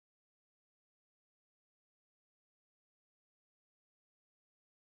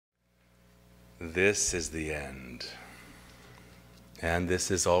This is the end. And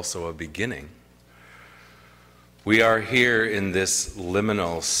this is also a beginning. We are here in this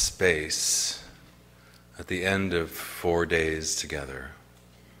liminal space at the end of 4 days together.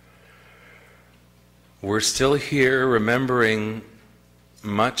 We're still here remembering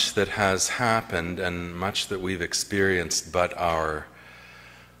much that has happened and much that we've experienced, but our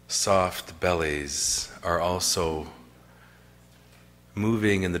soft bellies are also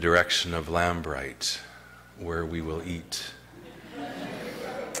moving in the direction of Lambright, where we will eat.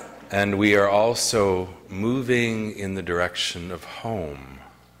 And we are also moving in the direction of home.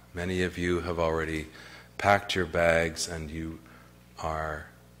 Many of you have already packed your bags and you are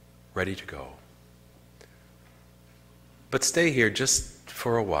ready to go. But stay here just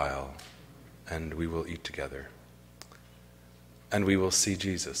for a while and we will eat together. And we will see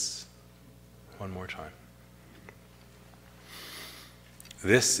Jesus one more time.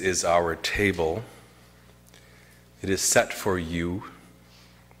 This is our table. It is set for you.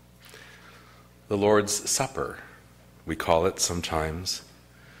 The Lord's Supper, we call it sometimes.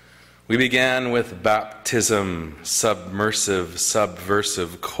 We began with baptism, submersive,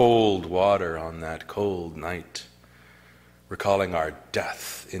 subversive, cold water on that cold night, recalling our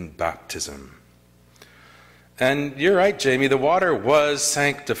death in baptism. And you're right, Jamie, the water was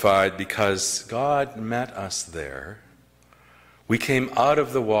sanctified because God met us there. We came out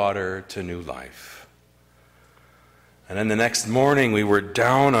of the water to new life. And then the next morning we were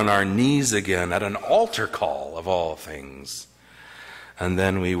down on our knees again at an altar call of all things. And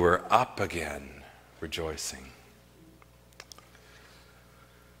then we were up again, rejoicing.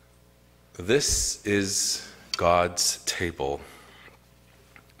 This is God's table.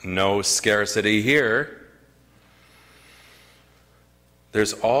 No scarcity here.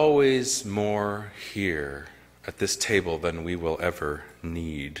 There's always more here at this table than we will ever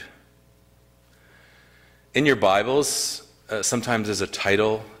need. In your Bibles, sometimes there's a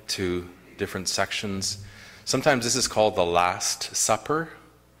title to different sections. Sometimes this is called the Last Supper.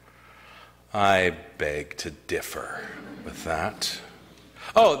 I beg to differ with that.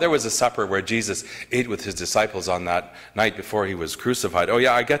 Oh, there was a supper where Jesus ate with his disciples on that night before he was crucified. Oh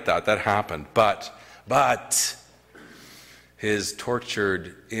yeah, I get that. That happened. But his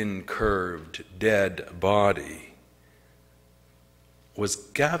tortured, incurved, dead body was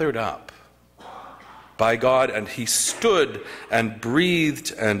gathered up by God, and he stood and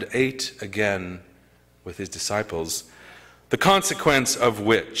breathed and ate again with his disciples, the consequence of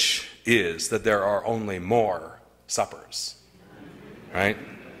which is that there are only more suppers, right?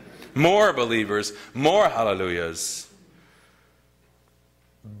 More believers, more hallelujahs.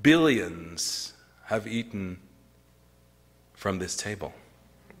 Billions have eaten from this table.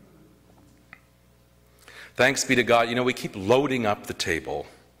 Thanks be to God. You know, we keep loading up the table.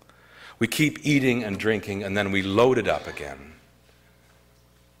 We keep eating and drinking, and then we load it up again.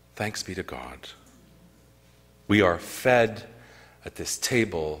 Thanks be to God. We are fed at this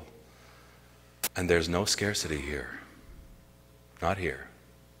table, and there's no scarcity here. Not here.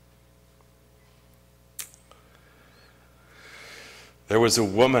 There was a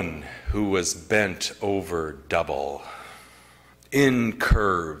woman who was bent over double,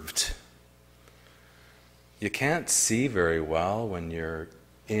 incurved. You can't see very well when you're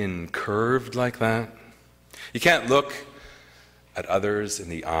incurved like that. You can't look at others in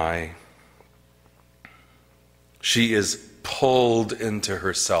the eye. She is pulled into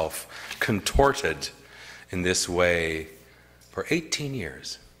herself, contorted in this way for 18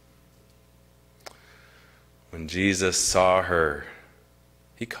 years. When Jesus saw her,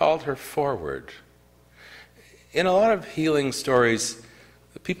 he called her forward. In a lot of healing stories,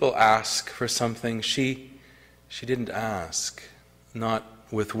 the people ask for something. She didn't ask, not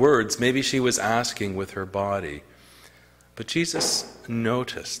with words. Maybe she was asking with her body. But Jesus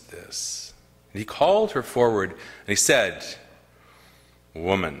noticed this. He called her forward and he said,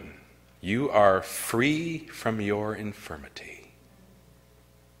 "Woman, you are free from your infirmity."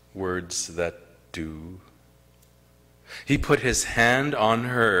 Words that do. He put his hand on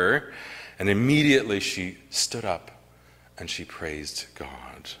her, and immediately she stood up and she praised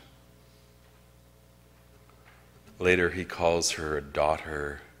God. Later he calls her a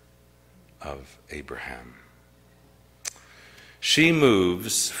daughter of Abraham. She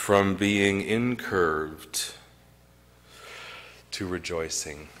moves from being incurved to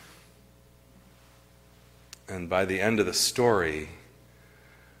rejoicing. And by the end of the story,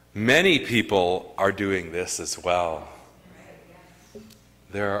 many people are doing this as well.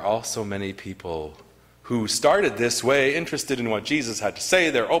 There are also many people who started this way, interested in what Jesus had to say.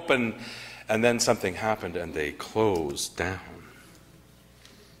 They're open, and then something happened and they closed down.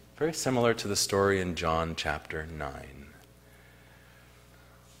 very similar to the story in John chapter 9.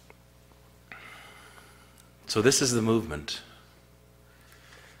 So this is the movement.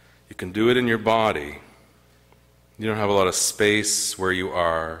 You can do it in your body. You don't have a lot of space where you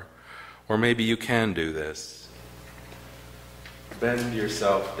are, or maybe you can do this. Bend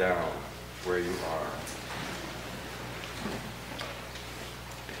yourself down where you are.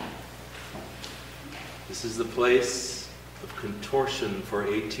 This is the place of contortion for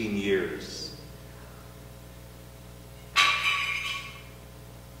 18 years.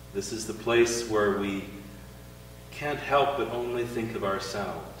 This is the place where we can't help but only think of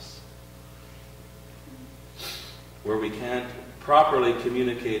ourselves, where we can't properly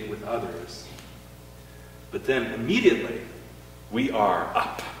communicate with others, but then immediately we are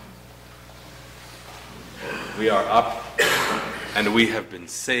up. We are up, and we have been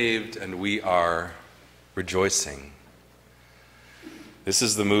saved, and we are rejoicing. This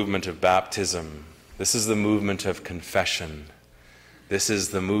is the movement of baptism. This is the movement of confession. This is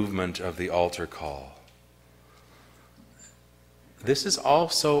the movement of the altar call. This is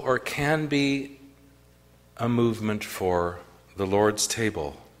also, or can be, a movement for the Lord's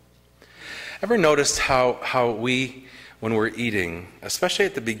table. Ever noticed how we, when we're eating, especially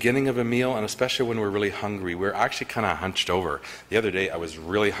at the beginning of a meal and especially when we're really hungry, we're actually kind of hunched over. The other day I was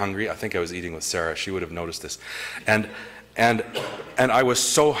really hungry. I think I was eating with Sarah. She would have noticed this. And I was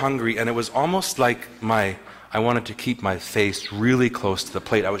so hungry, and it was almost like I wanted to keep my face really close to the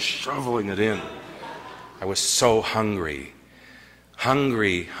plate. I was shoveling it in. I was so hungry.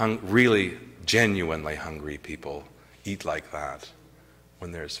 Really genuinely hungry people eat like that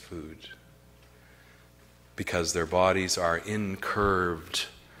when there's food, because their bodies are incurved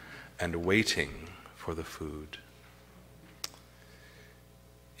and waiting for the food.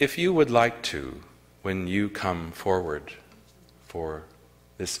 If you would like to, when you come forward for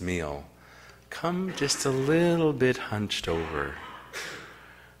this meal, come just a little bit hunched over.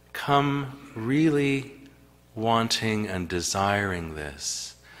 Come really wanting and desiring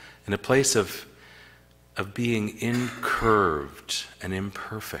this in a place of being incurved and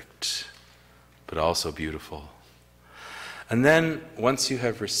imperfect, but also beautiful. And then, once you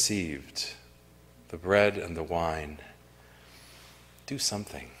have received the bread and the wine, do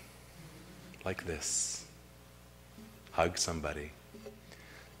something like this. Hug somebody.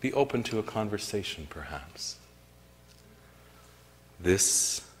 Be open to a conversation, perhaps.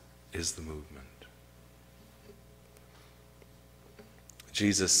 This is the movement.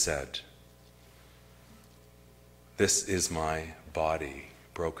 Jesus said, "This is my body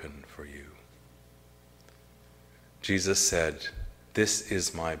broken for you." Jesus said, "This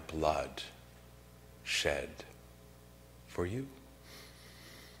is my blood shed for you."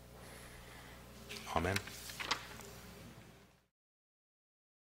 Amen.